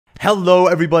Hello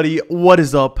everybody, what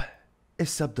is up?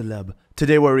 It's SEBtheLEB.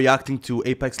 Today we're reacting to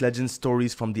Apex Legends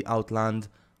stories from the Outland.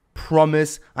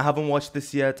 Promise, I haven't watched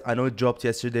this yet. I know it dropped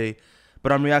yesterday,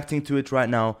 but I'm reacting to it right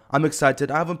now. I'm excited.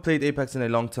 I haven't played Apex in a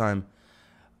long time,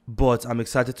 but I'm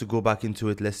excited to go back into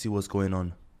it. Let's see what's going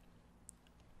on.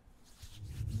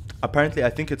 Apparently, I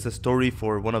think it's a story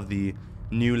for one of the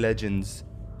new legends.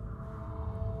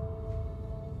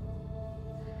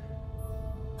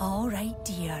 All right,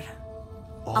 dear.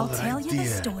 I'll tell you the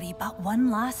story but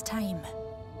one last time.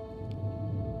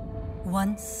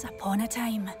 Once upon a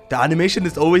time, The animation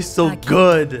is always so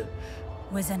good.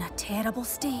 was in a terrible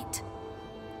state,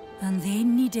 and they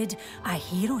needed a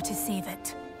hero to save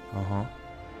it.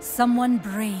 Someone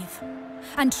brave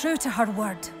and true to her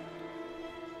word.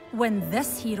 When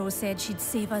this hero said she'd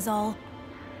save us all,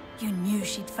 you knew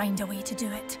she'd find a way to do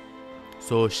it.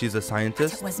 So she's a But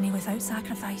scientist? it wasn't without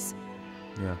sacrifice.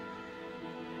 Yeah.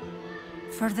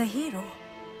 For the hero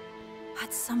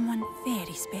had someone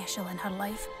very special in her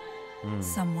life.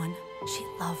 Someone she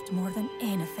loved more than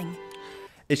anything.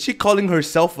 Is she calling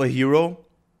herself a hero?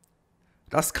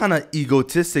 That's kind of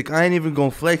egotistic. I ain't even gonna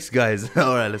flex, guys.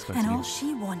 Alright, let's And continue. all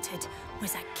she wanted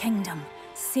was a kingdom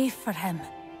safe for him.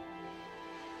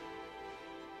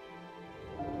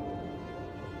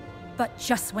 But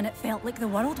just when it felt like the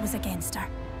world was against her,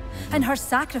 and her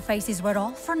sacrifices were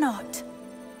all for naught,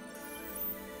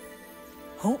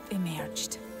 hope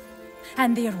emerged.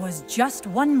 And there was just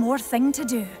one more thing to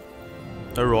do.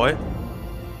 Alright.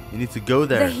 You need to go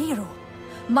The there. hero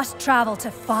must travel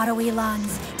to faraway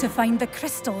lands to find the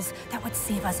crystals that would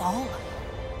save us all.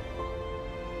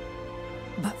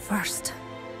 But first,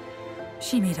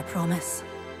 she made a promise.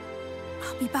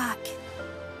 I'll be back,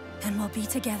 and we'll be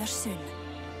together soon.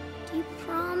 Do you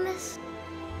promise?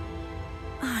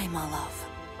 Aye, my love.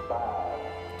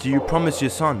 Do you promise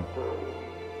your son?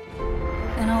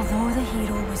 And although the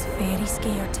hero was very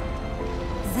scared,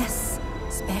 this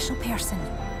special person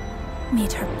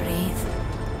made her brave.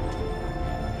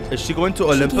 Is she going to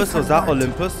Olympus? her Was that word.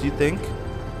 Olympus, you think?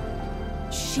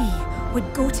 She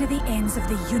would go to the ends of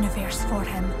the universe for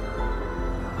him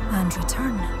and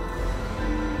return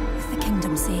with the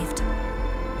kingdom saved.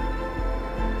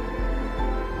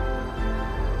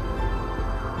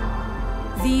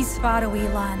 These faraway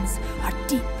lands are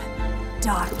deep,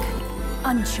 dark,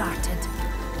 uncharted.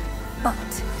 But,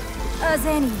 as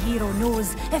any hero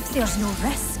knows, if there's no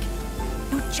risk,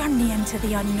 no journey into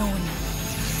the unknown,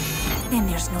 then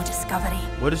there's no discovery.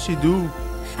 What does she do?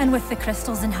 And with the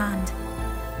crystals in hand,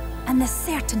 and the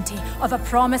certainty of a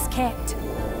promise kept,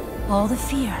 all the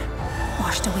fear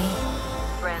washed away.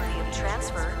 Brandium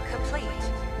transfer complete.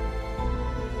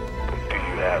 Do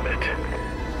you have it?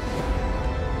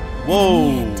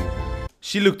 Whoa.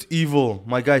 She looked evil.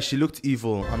 My guy, she looked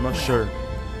evil. I'm not sure.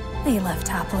 They lived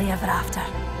happily ever after.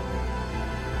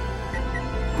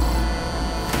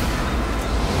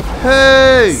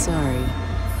 Hey! Sorry,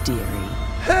 dearie.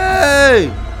 Hey!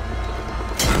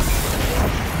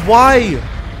 Why?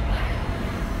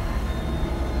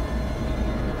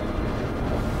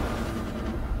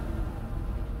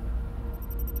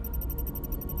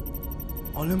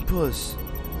 Olympus.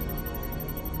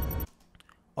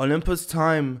 Olympus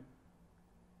time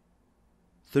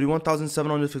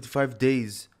 31,755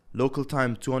 days. Local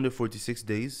time 246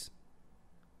 days.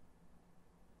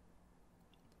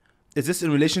 Is this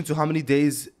in relation to how many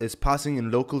days is passing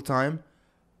in local time?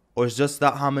 Or is just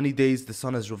that how many days the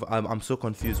sun is I'm so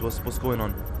confused. What's going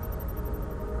on?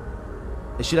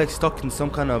 Is she like stuck in some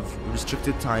kind of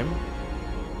restricted time?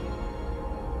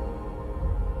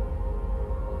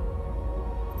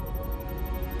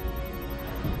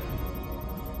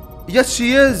 Yes,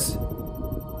 she is.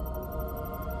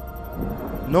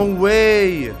 No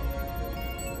way.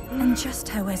 And just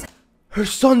how is it? Her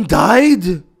son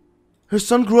died? Her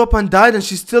son grew up and died and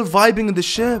she's still vibing in the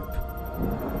ship.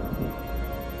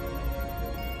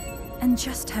 And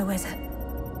just how is it?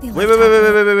 They Wait. lived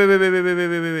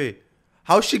happily- Wait.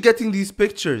 How's she getting these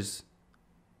pictures?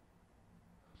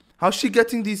 How's she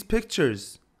getting these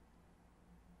pictures?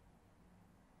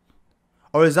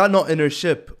 Or is that not in her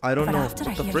ship? I don't But know. after I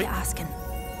What the hear frick? you asking,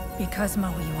 because my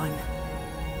wee one,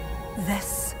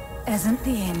 this isn't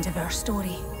the end of our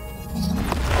story.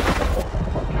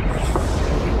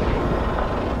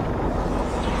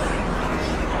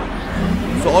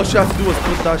 So all she has to do was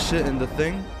put that shit in the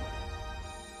thing.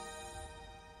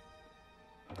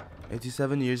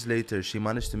 87 years later. She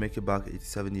managed to make it back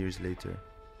 87 years later.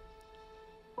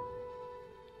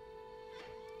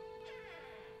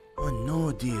 Oh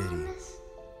no, dearie.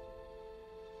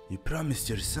 You promised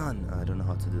your son. I don't know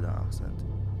how to do that accent.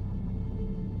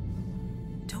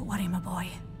 Don't worry, my boy.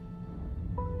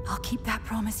 I'll keep that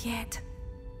promise yet.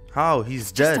 How?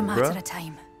 He's dead, Just a matter bruh. of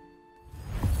time.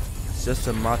 It's just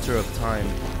a matter of time.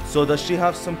 So does she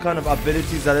have some kind of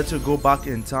abilities that let her go back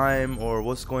in time, or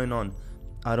what's going on?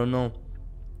 I don't know.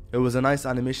 It was a nice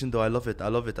animation though. I love it. I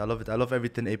love it. I love it. I love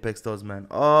everything Apex does, man.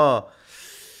 Oh,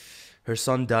 her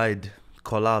son died,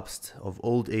 collapsed of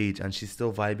old age, and she's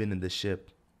still vibing in the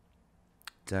ship.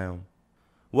 Damn.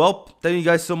 Well, thank you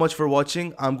guys so much for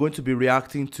watching. I'm going to be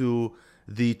reacting to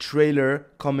the trailer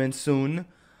coming soon,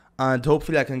 and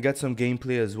hopefully I can get some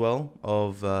gameplay as well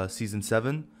of season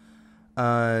 7.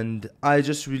 And I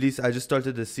just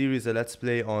started the series, a let's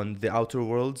play on the Outer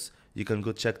Worlds. You can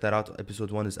go check that out.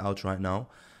 Episode 1 is out right now.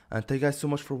 And thank you guys so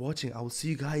much for watching. I will see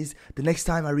you guys the next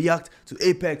time I react to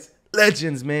Apex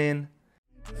Legends, man.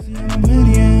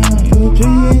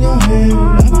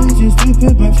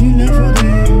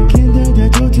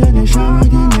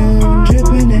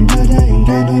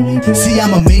 See,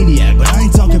 I'm a maniac, but I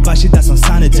ain't talking about shit that's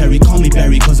unsanitary. Call me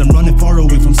Barry, cause I'm running far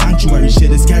away from sanctuary.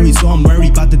 Shit is scary, so I'm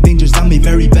worried about the dangers that may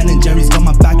very bad.